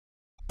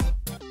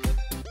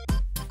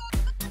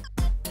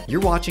You're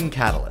watching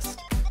CatAList.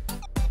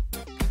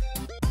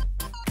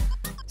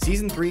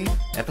 Season 3,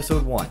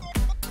 Episode 1.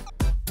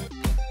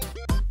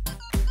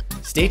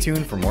 Stay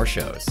tuned for more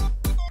shows.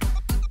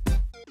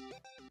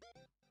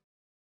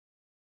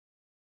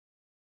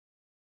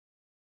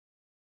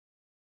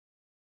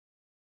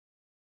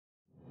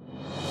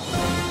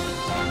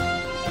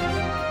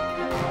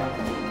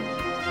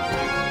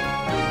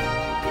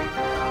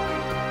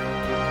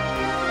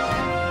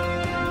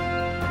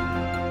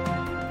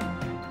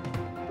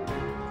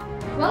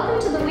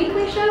 Welcome to the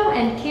weekly show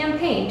and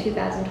campaign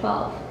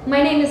 2012.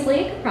 My name is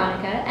Leah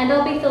Capronica, and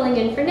I'll be filling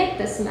in for Nick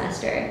this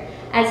semester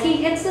as he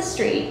hits the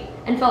street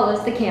and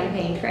follows the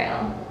campaign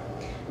trail.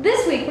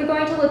 This week we're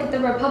going to look at the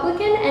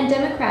Republican and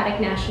Democratic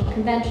national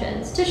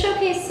conventions to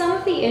showcase some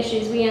of the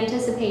issues we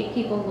anticipate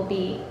people will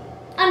be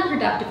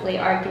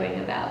unproductively arguing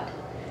about.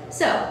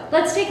 So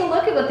let's take a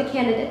look at what the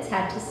candidates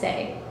had to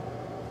say.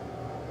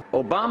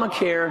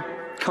 Obamacare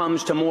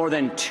comes to more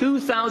than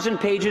 2,000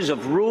 pages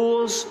of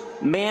rules,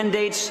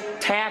 mandates,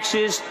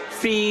 taxes,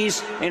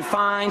 fees, and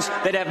fines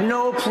that have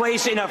no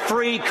place in a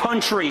free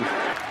country.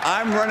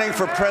 I'm running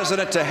for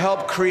president to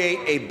help create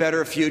a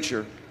better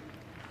future.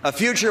 A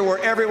future where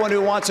everyone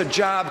who wants a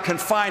job can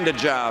find a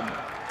job.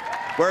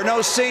 Where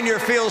no senior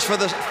fears for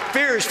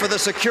the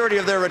security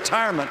of their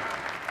retirement.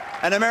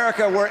 An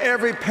America where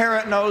every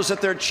parent knows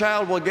that their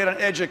child will get an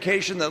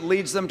education that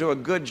leads them to a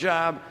good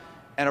job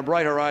and a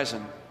bright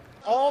horizon.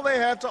 All they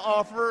have to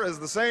offer is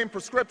the same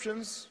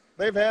prescriptions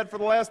they've had for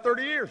the last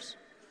 30 years.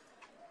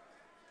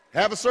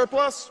 Have a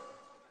surplus?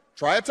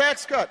 Try a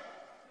tax cut.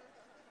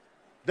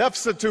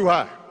 Deficit too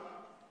high?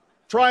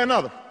 Try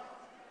another.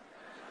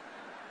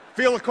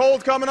 Feel a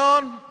cold coming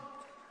on?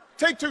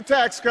 Take 2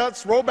 tax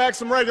cuts, roll back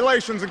some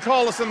regulations, and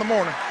call us in the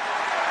morning.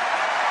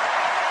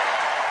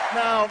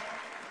 Now,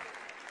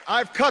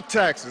 I've cut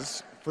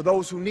taxes for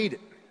those who need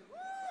it.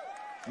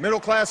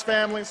 Middle-class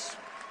families,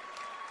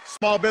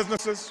 small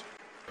businesses.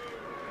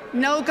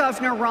 No,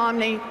 Governor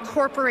Romney,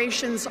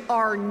 corporations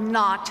are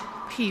not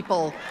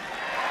people.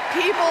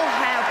 People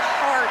have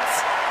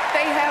hearts.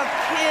 They have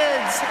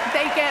kids.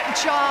 They get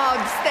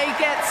jobs. They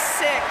get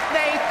sick.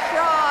 They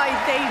cry.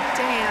 They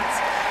dance.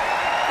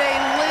 They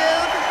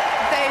live,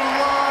 they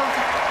love,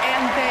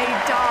 and they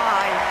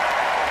die.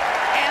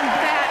 And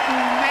that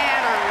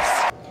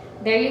matters.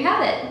 There you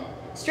have it,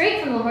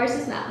 straight from the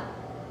horse's mouth.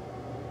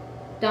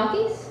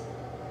 Donkeys?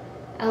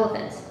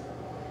 Elephants.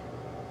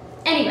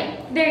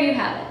 Anyway, there you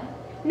have it.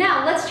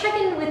 Now, let's check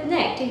in with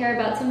Nick to hear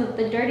about some of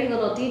the dirty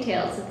little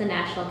details of the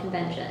national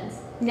conventions.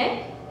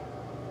 Nick?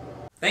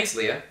 Thanks,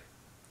 Leah.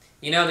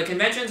 You know, the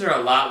conventions are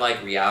a lot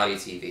like reality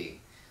TV.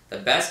 The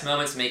best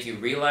moments make you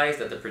realize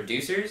that the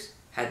producers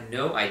had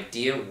no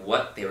idea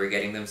what they were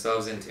getting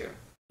themselves into.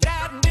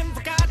 I've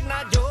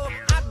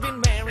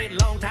been married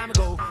a long time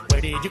ago.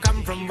 Where did you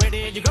come from? Where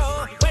did you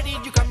go? Where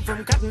did you come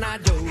from, Cotton Eye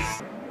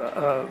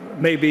Joe?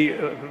 Maybe,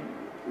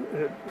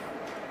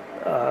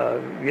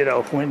 you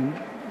know, when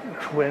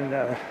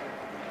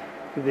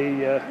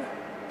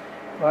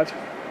what?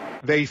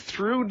 They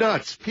threw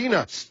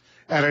peanuts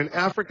at an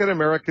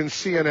African-American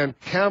CNN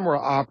camera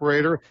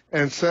operator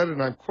and said,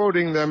 and I'm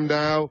quoting them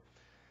now,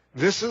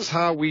 "This is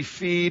how we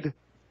feed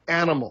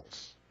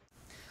animals."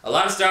 A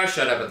lot of stars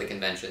showed up at the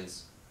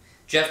conventions.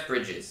 Jeff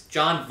Bridges,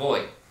 John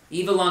Voight,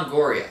 Eva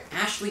Longoria,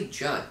 Ashley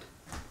Judd.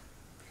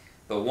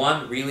 But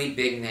one really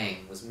big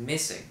name was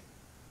missing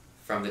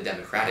from the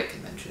Democratic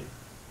convention.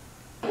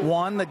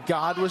 One, that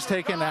God was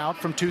taken out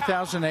from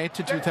 2008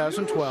 to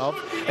 2012,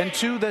 and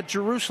 2, that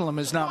Jerusalem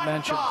is not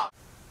mentioned.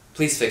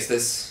 Please fix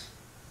this.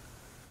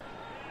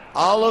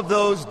 All of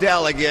those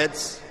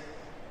delegates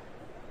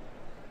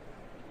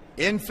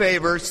in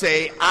favor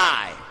say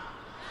aye.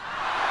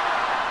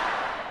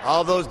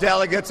 All those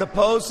delegates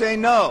opposed say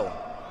no.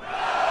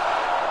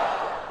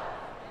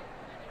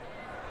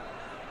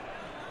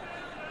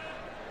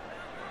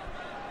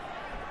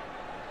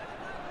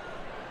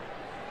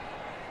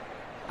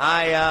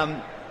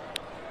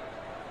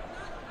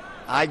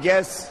 I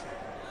guess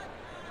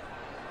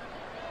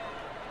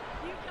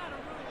you've got a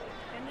rule,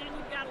 and then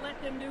you've got to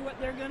let them do what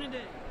they're going to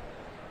do.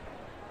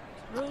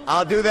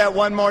 I'll do that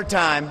one more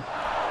time.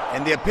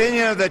 In the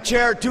opinion of the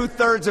chair,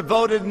 2/3 have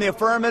voted in the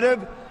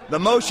affirmative. The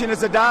motion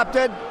is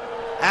adopted,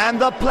 and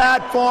the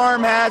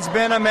platform has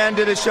been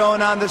amended as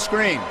shown on the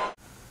screen.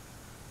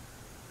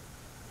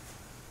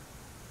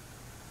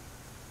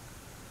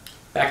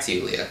 Back to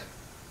you, Leah.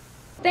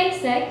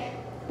 Thanks, Nick.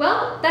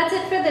 Well, that's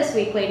it for this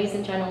week, ladies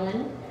and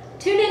gentlemen.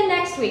 Tune in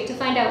next week to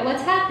find out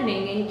what's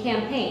happening in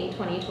campaign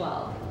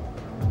 2012.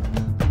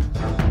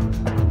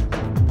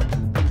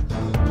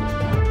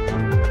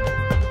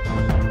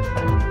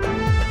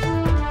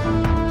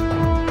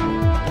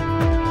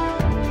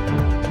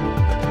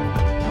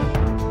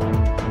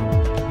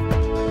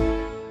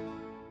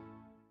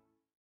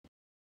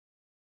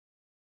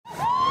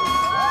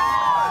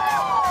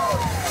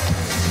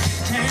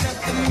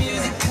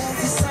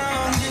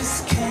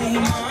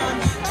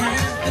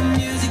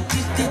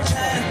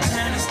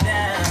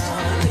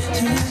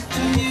 Turn up the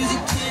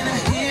music, can I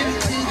hear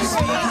it till the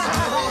speakers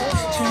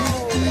blow?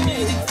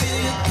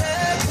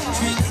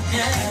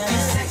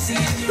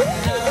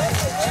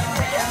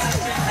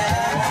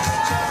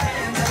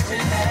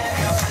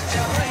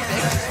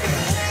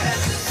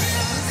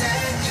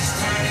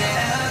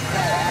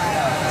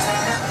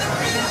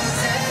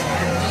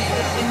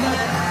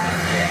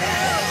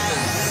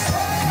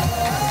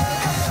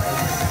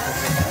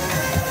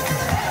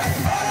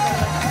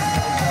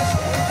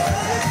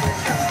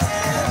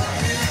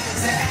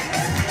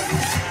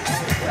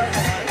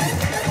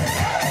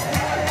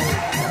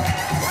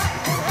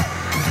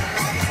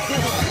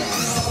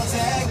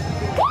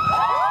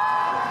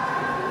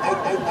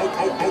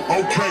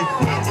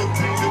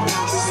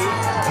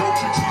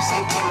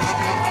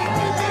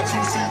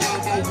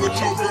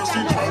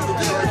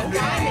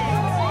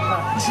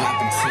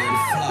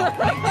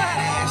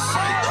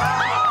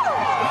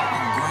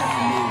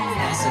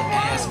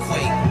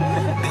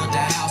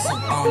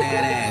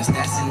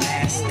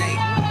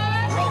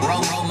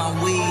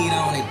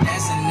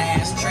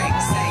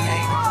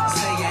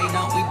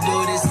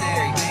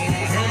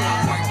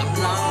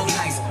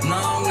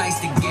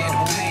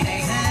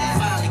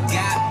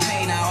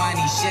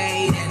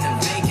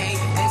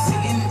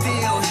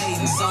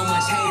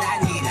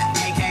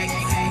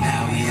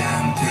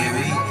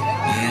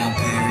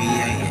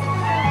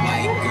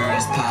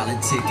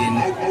 ticking.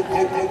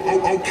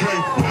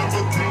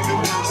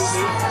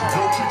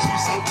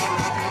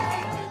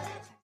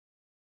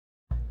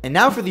 And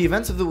now for the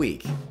events of the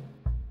week.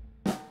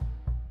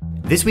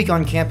 This week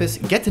on campus,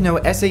 get to know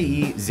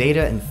SAE,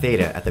 Zeta, and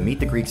Theta at the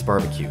Meet the Greeks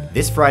barbecue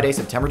this Friday,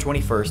 September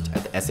 21st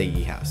at the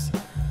SAE House.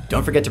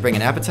 Don't forget to bring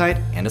an appetite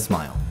and a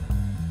smile.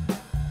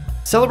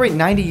 Celebrate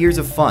 90 years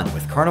of fun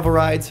with carnival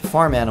rides,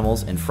 farm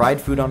animals, and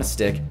fried food on a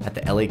stick at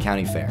the LA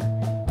County Fair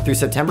through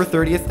September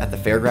 30th at the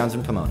Fairgrounds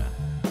in Pomona.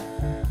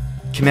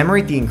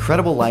 Commemorate the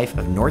incredible life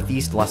of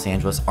Northeast Los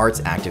Angeles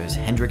arts activist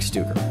Hendrik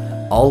Stuker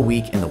all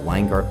week in the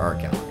Weingart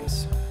Art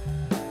Galleries.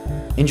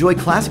 Enjoy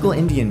classical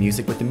Indian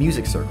music with the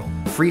Music Circle,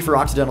 free for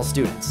Occidental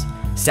students,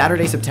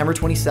 Saturday, September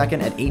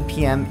 22nd at 8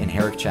 p.m. in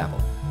Herrick Chapel.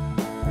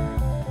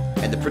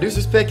 And the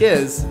producer's pick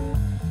is...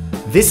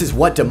 This is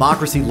what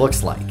democracy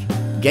looks like.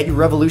 Get your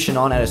revolution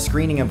on at a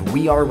screening of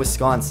We Are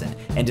Wisconsin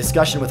and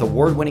discussion with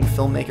award-winning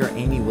filmmaker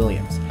Amy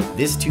Williams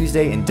this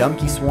Tuesday in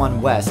Dumke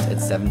Swan West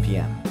at 7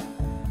 p.m.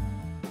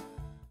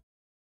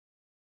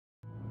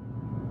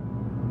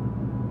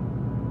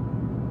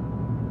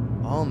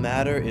 All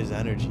matter is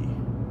energy.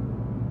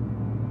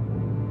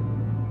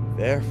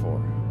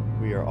 Therefore,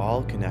 we are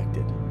all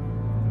connected.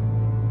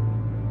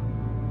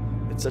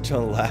 It's such a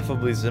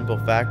laughably simple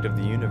fact of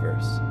the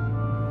universe.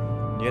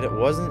 And yet it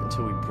wasn't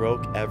until we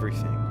broke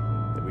everything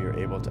that we were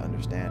able to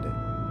understand it.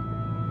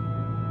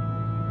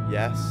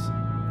 Yes,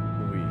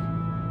 we.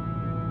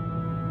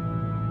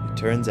 It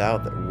turns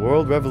out that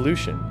world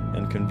revolution,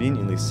 and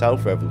conveniently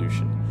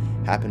self-revolution,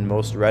 happen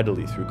most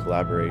readily through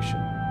collaboration.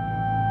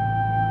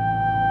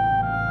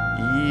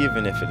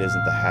 Even if it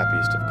isn't the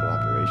happiest of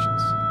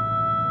collaborations.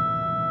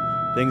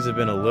 Things have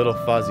been a little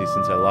fuzzy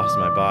since I lost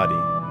my body,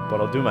 but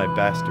I'll do my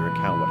best to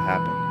recount what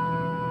happened.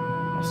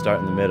 I'll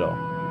start in the middle,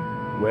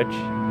 which,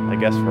 I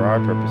guess for our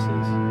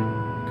purposes,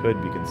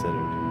 could be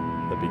considered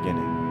the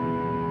beginning.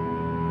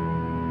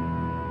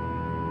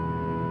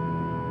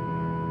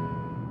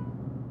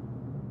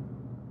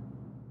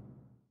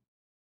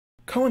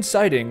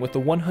 Coinciding with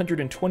the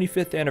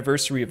 125th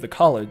anniversary of the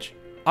college,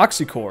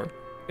 OxyCore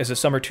is a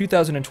summer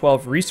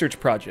 2012 research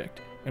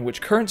project in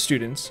which current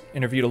students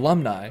interviewed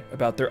alumni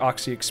about their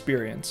Oxy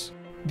experience.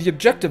 The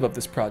objective of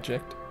this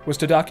project was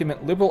to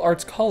document liberal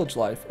arts college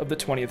life of the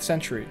 20th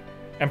century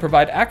and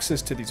provide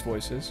access to these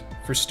voices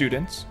for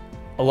students,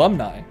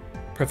 alumni,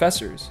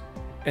 professors,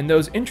 and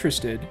those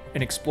interested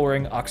in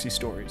exploring Oxy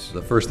stories.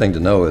 The first thing to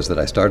know is that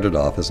I started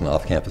off as an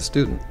off-campus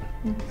student.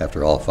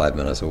 After all, 5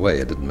 minutes away,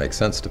 it didn't make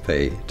sense to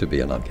pay to be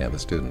an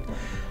on-campus student.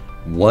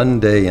 One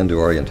day into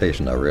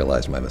orientation, I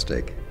realized my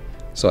mistake.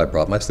 So I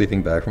brought my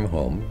sleeping bag from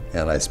home,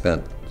 and I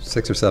spent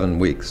 6 or 7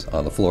 weeks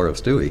on the floor of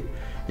Stewie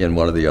in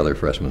one of the other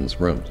freshmen's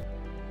rooms.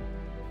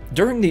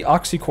 During the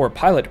OxyCore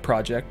pilot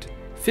project,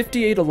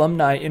 58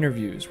 alumni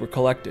interviews were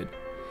collected,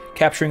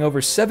 capturing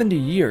over 70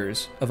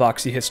 years of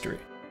Oxy history,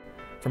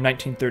 from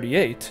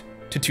 1938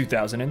 to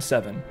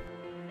 2007.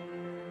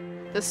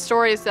 The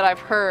stories that I've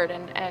heard,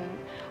 and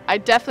I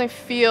definitely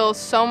feel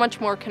so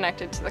much more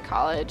connected to the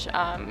college.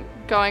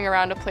 Going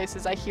around to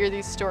places, I hear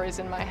these stories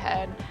in my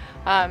head.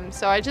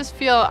 So I just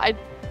feel,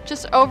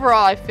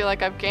 overall, I feel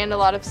like I've gained a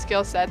lot of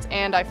skill sets,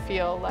 and I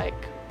feel like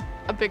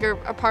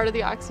a part of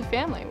the Oxy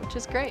family, which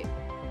is great.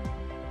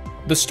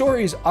 The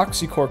stories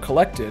OxyCore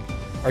collected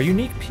are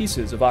unique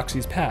pieces of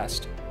Oxy's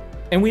past,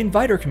 and we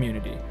invite our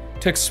community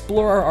to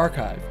explore our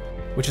archive,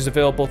 which is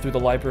available through the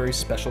library's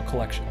special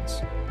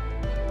collections.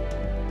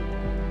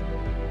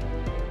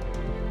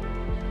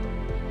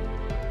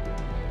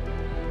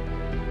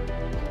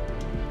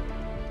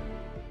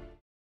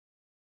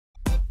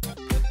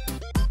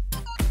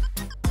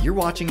 You're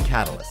watching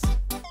CatAList.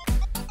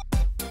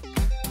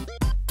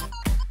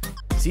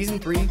 Season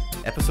 3,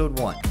 Episode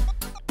 1.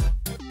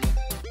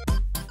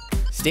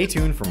 Stay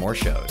tuned for more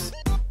shows.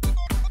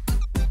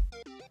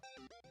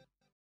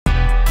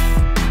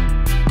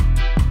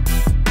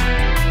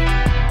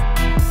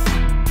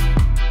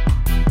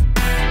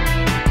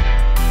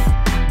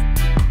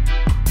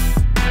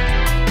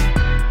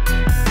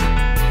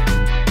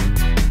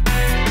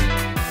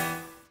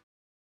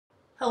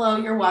 Hello,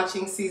 you're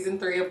watching Season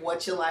 3 of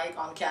What You Like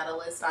on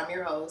CatAList. I'm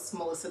your host,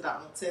 Melissa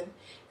Donaldson.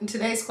 And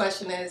today's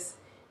question is,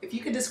 if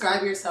you could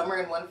describe your summer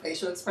in one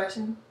facial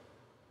expression,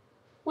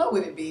 what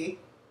would it be?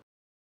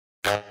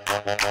 Yeah.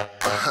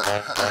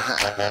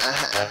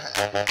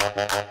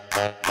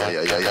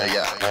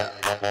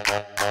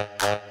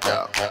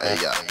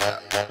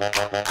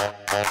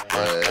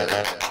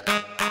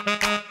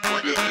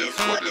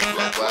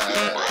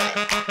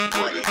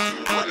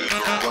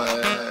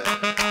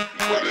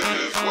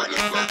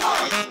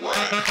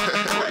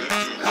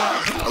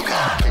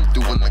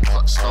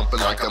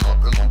 Like I'm up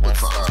in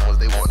Louboutin, was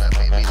they wanna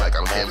pay me like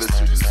I'm canvas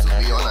to just sue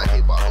me on. I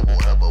hate bottled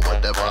water, but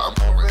whatever, I'm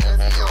pouring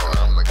heavy on.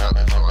 I'm the kind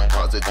of drawing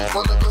cause it just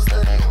wanna go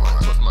steady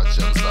on. Trust my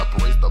gem stop,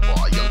 raise the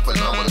bar, young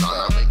phenomenon.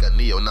 I make a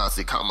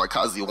neo-Nazi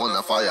kamikaze,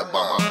 wanna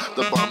firebomb.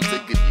 The bomb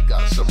ticket, you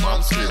got your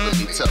mom screaming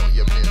me, tell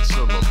your man,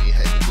 show me,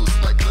 hey, loose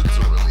like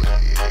literally.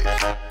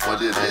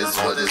 What it is,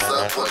 what is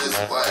up, what is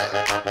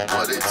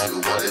what it do,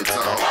 what it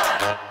don't.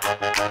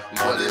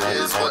 What it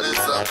is, what is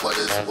up, what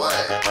is what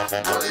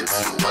it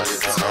do, what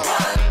it don't.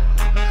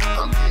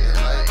 I'm getting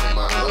light in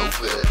my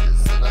Lopez,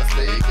 and I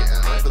stay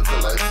getting life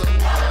until I so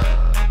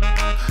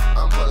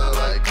I'm gonna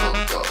like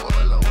Coco,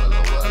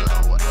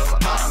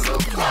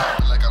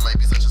 like I might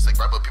be such a sick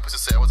rapper. People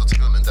just say I was a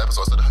tickling and dapper,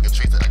 so I started hugging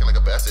trees and acting like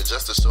a bastard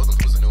just to show them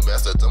who's the new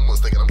master. Dumb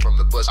ones thinking I'm from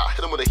the bush. I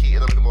hit them with a heat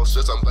and I make them all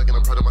shit. I'm black and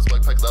I'm proud of my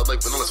swag pack loud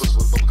like vanilla switches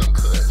with bubblegum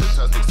cut.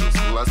 Fantastic suits,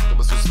 elastic, I'm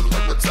a switch to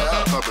like the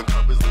top. Popping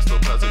copies, look so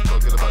plastic,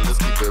 talking about let's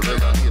keep it real.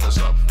 I need a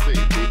sharp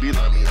fade, baby,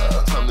 line me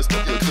up. Time to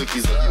stuff your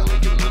cookies up. You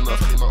ain't giving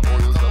enough, I need my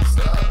Oreos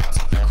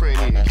upside.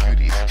 Cranium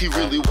cutie, he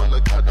really wanna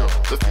cuddle.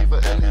 The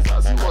fever in his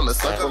eyes, he wanna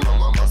suckle on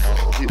my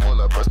muscle. He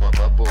wanna brush my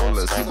bubble,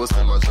 let's see what's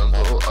in my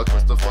jungle. A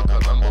Christopher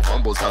Columbo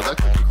fumbles, how that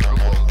cookie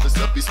crumble. This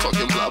up, he's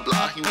talking blah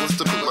blah, he wants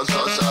to be my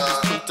Jaja.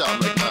 He's tweaked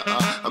out like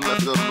I'm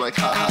laughing at him like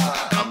ha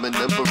ha. I'm an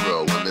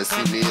emperor when they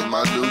see me in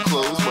my new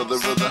clothes. Mother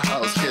of the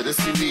house, can't they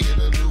see me in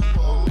a new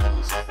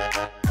pose?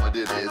 What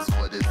it is,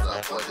 what is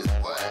up, what is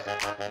what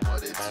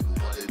it do,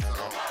 what it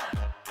don't.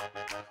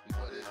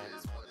 What it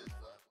is, what is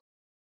up.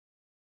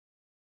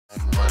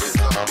 What is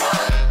up,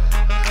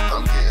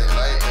 I'm getting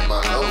light in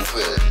my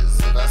Lopez,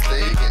 and I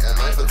stay getting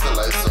life until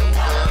I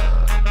sober.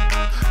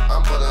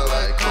 I'm putting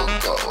like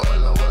Coco,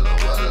 I'm low,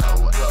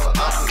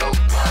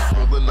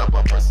 rolling up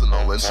my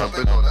personal and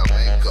jumping on a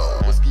mango.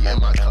 Whiskey in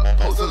my cup,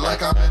 posing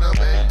like I'm in a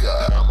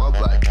manga. I'm a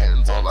black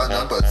pencil, a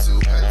number 2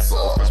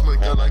 pencil. Freshman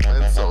girl like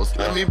pencils,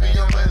 let me be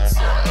your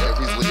mentor.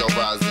 Aries Leo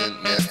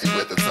rising, nasty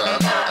with the time.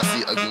 I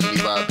see a Goonie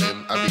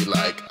vibing, I be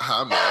like,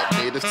 hi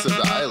man, native to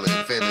the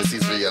island,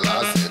 fantasies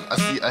realizing. I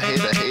see a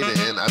hater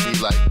hating, I be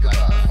like,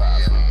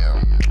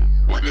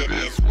 what it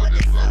is, what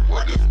is up,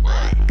 what is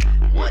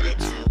what it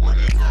do, what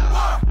it do.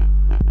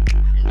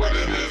 What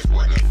it is,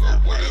 what is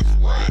up, what is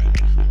what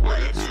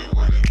it do,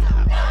 what it do.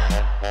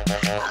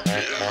 I'm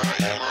getting high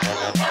in my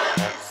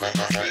Lopez, and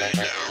I stay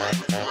getting right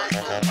until I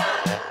so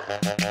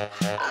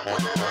I'm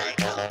gonna like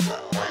Coco,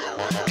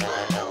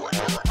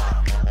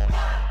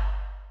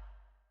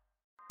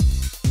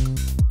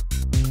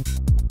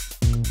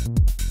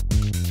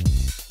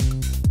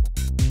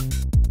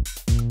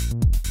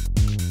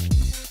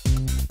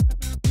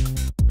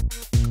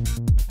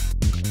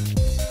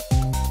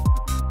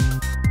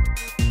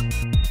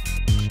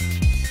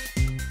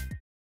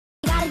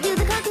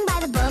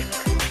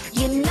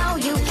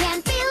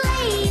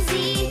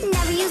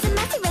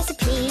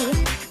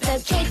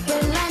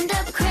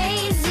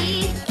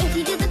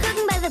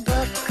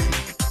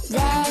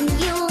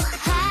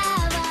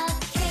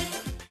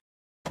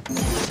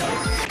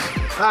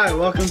 Hi,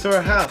 welcome to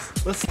our house.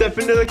 Let's step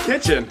into the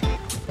kitchen.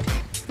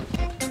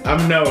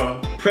 I'm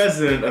Noah,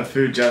 president of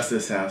Food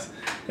Justice House,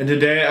 and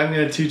today I'm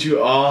going to teach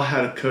you all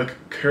how to cook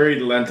curried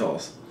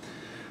lentils.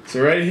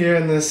 So right here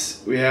in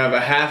this, we have a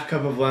half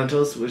cup of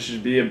lentils, which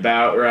should be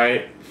about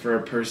right for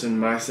a person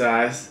my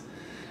size.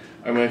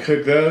 I'm going to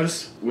cook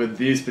those with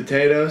these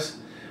potatoes.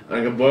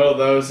 I'm going to boil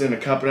those in a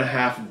cup and a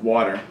half of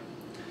water.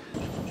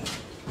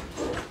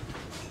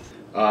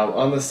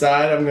 On the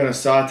side, I'm going to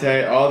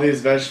saute all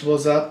these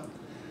vegetables up.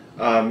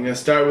 I'm going to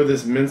start with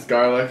this minced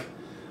garlic.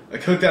 I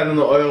cook that in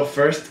the oil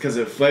first because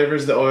it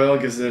flavors the oil,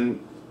 gives it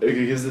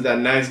that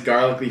nice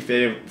garlicky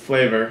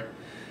flavor.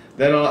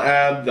 Then I'll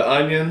add the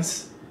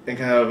onions and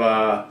kind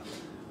of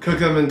cook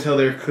them until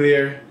they're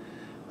clear.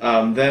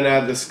 Then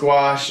add the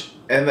squash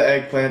and the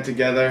eggplant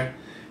together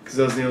because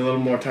those need a little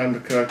more time to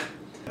cook.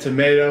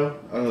 Tomato,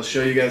 I'll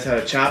show you guys how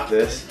to chop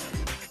this.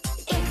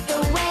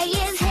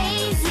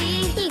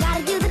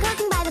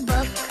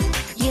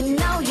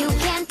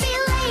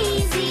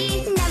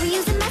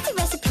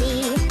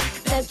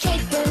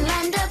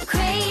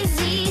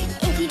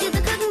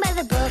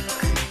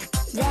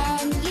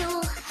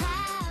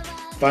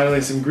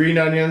 Finally, some green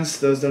onions,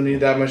 those don't need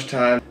that much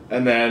time.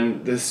 And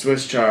then this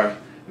Swiss chard.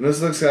 And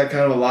this looks like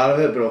kind of a lot of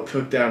it, but it'll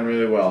cook down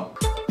really well.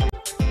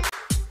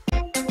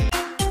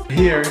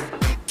 Here,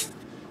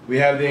 we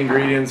have the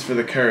ingredients for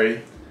the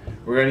curry.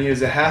 We're going to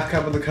use a half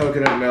cup of the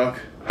coconut milk,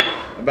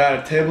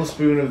 about a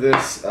tablespoon of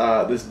this,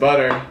 this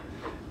butter,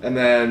 and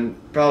then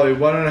probably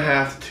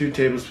 1.5 to 2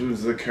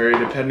 tablespoons of the curry,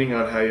 depending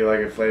on how you like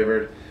it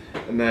flavored,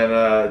 and then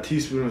a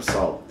teaspoon of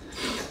salt.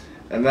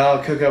 And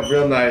that'll cook up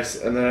real nice,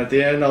 and then at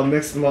the end I'll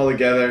mix them all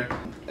together.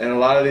 And a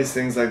lot of these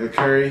things like the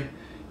curry,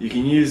 you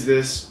can use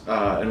this in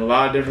a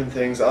lot of different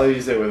things. I'll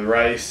use it with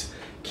rice,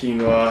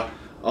 quinoa,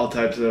 all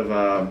types of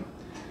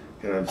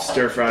kind of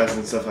stir fries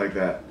and stuff like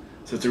that.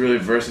 So it's a really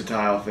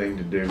versatile thing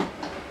to do.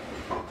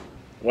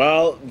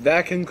 Well,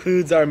 that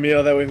concludes our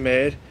meal that we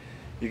made.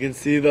 You can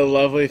see the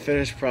lovely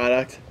finished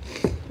product.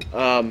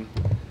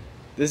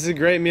 This is a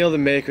great meal to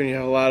make when you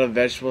have a lot of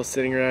vegetables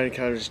sitting around. You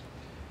kind of just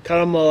cut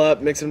them all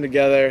up, mix them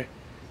together,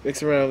 mix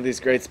them around with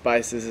these great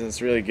spices, and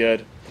it's really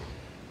good.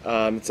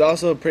 It's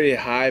also a pretty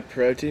high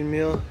protein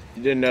meal.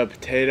 You didn't know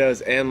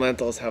potatoes and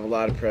lentils have a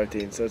lot of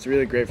protein, so it's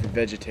really great for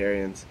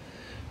vegetarians.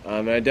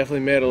 And I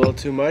definitely made a little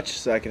too much,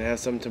 so I can have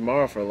some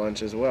tomorrow for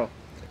lunch as well.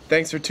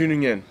 Thanks for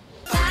tuning in.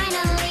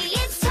 Finally,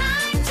 it's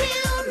time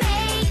to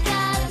make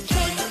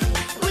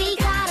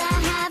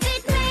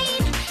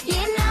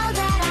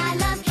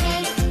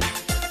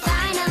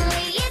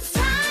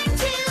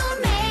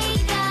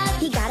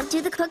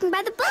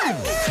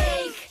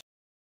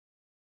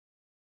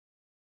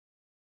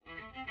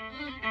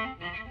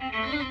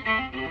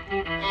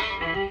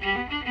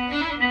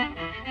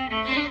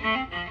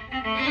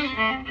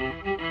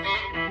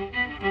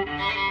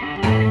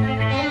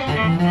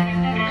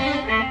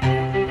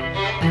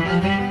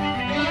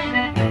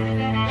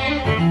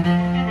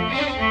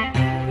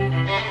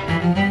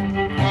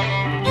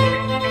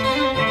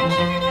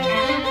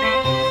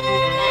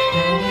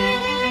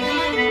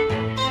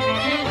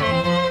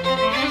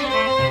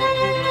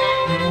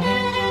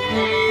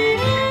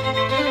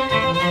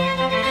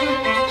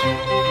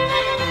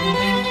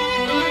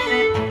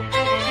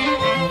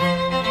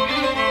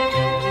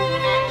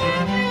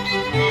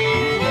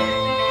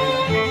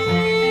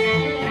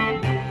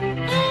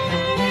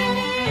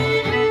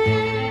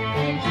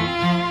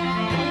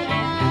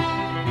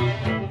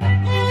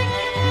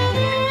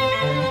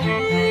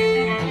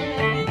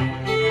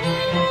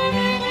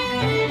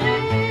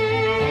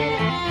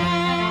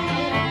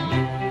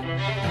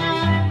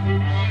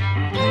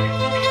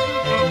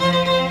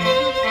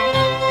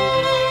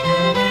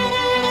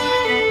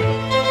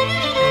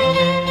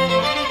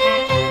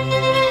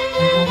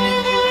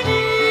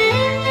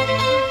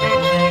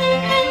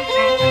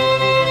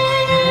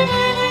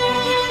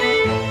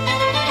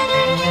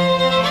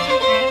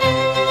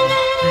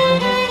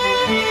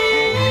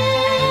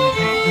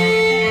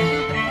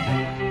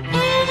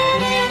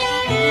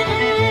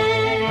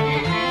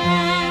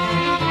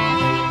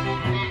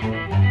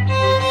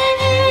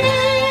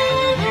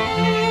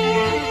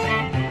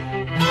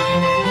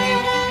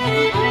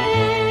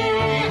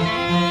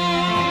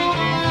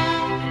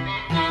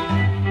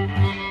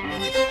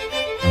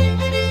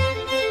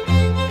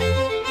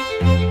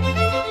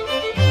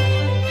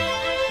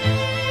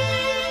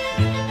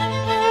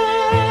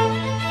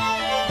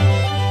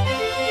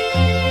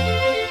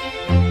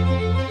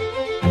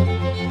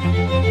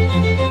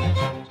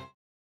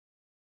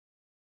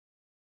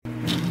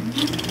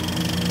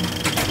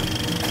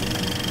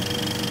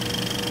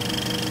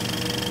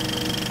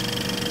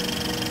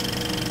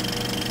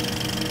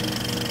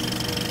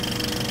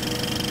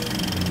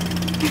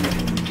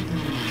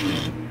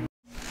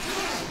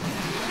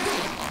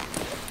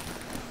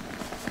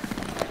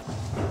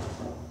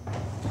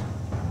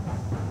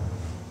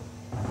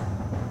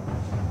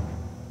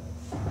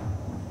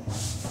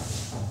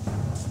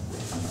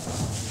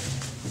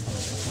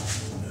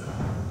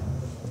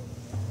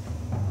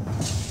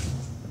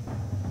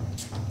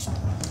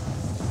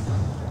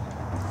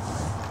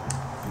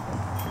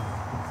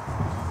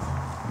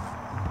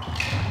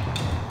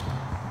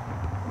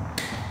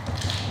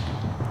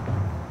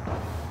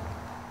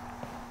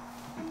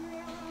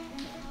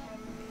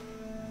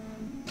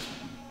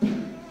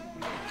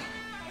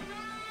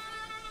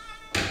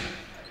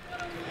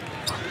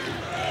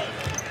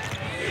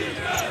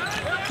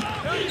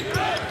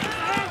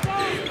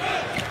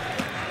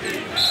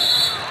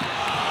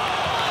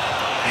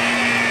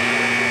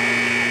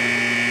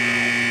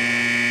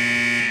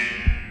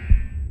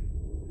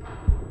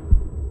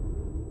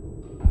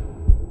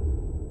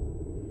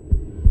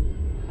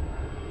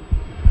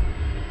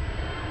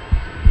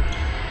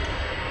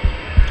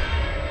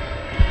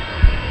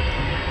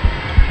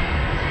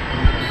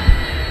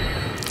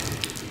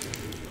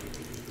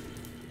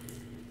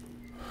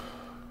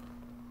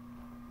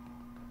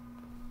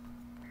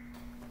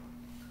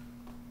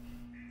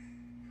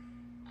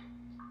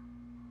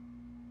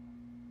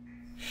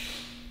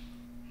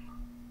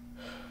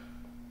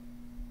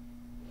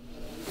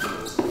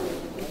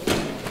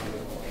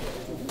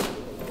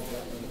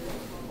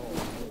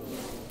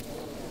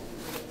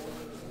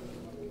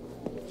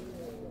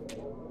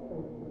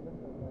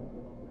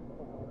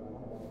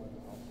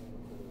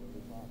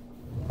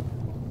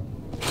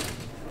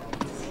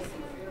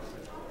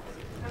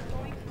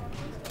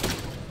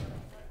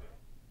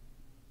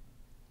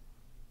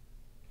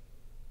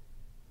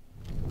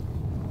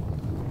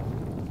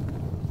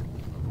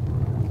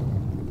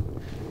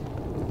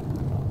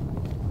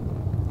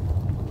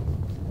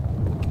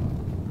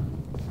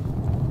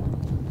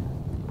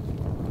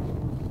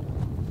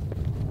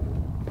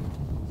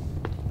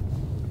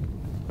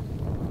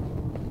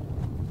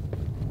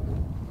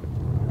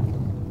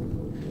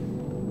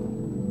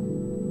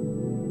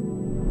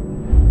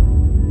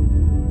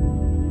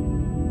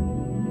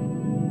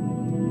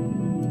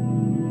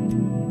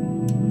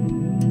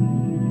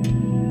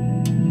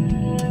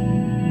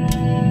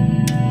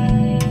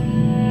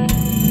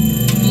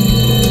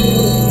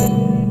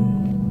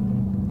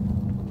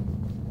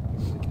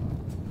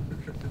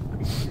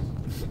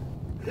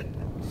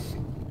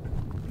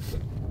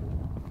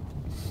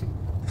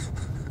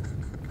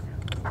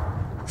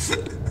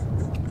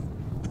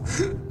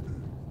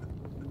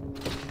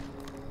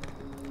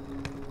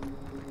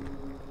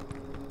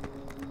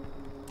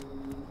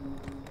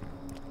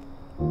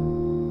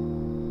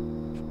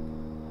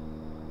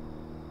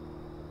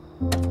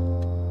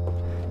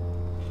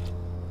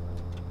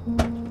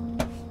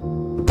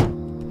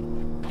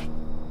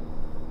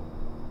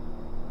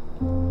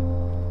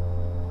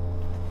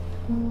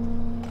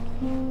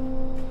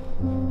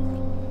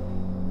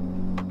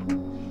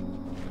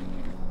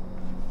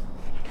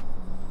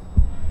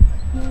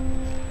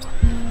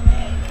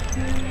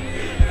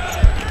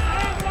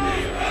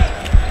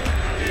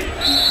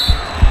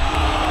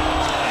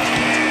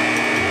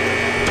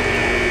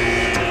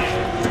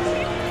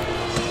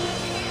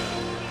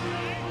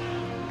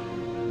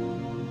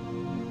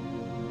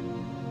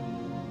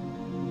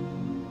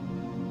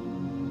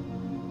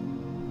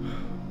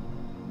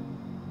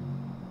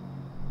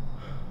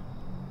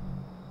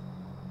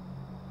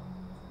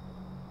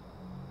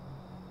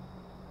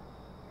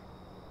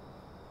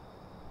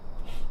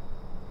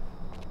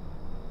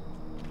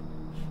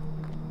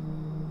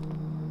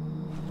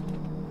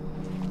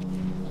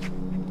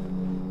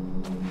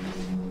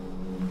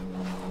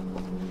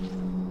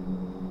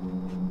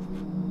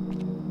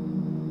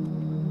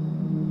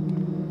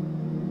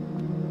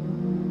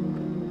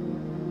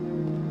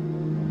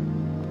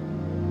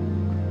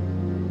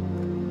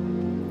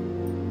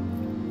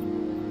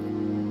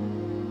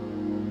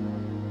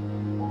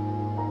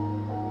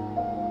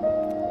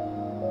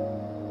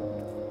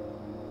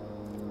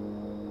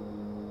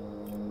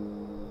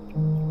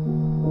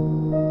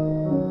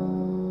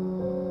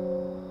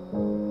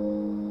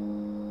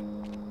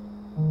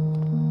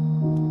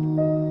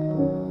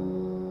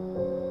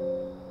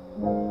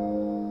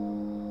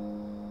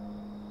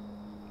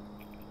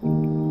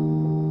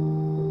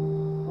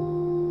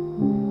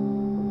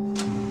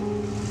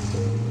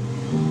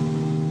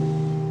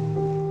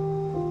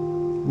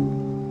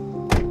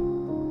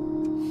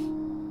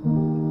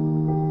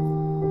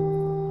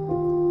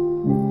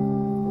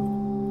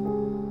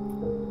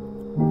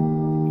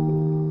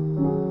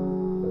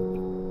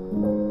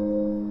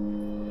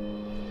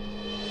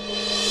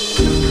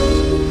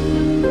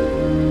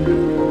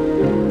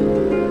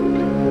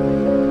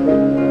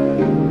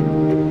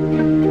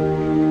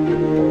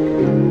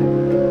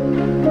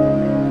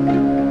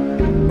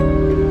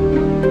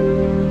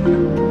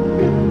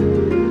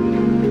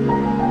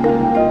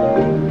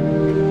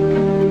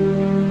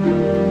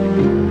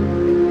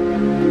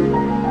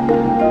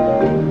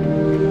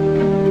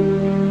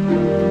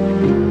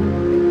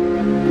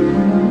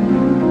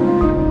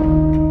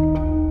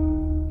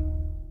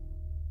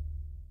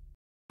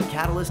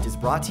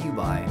brought to you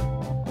by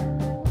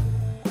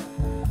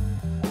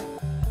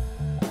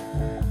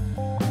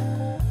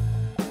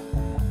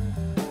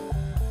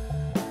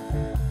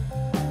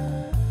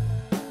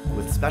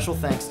with special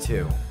thanks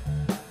to